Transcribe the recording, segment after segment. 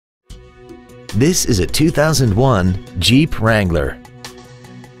This is a 2001 Jeep Wrangler.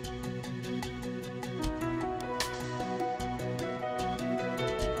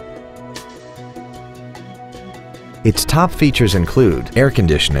 Its top features include air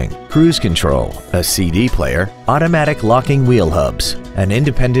conditioning, cruise control, a CD player, automatic locking wheel hubs, an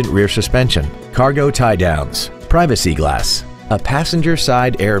independent rear suspension, cargo tie-downs, privacy glass, a passenger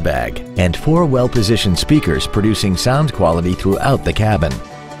side airbag, and 4 well-positioned speakers producing sound quality throughout the cabin.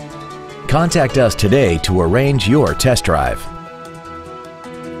 Contact us today to arrange your test drive.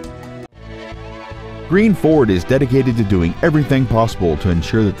 Greene Ford is dedicated to doing everything possible to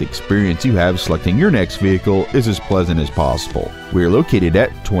ensure that the experience you have selecting your next vehicle is as pleasant as possible. We are located at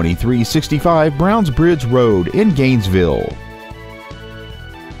 2365 Browns Bridge Road in Gainesville.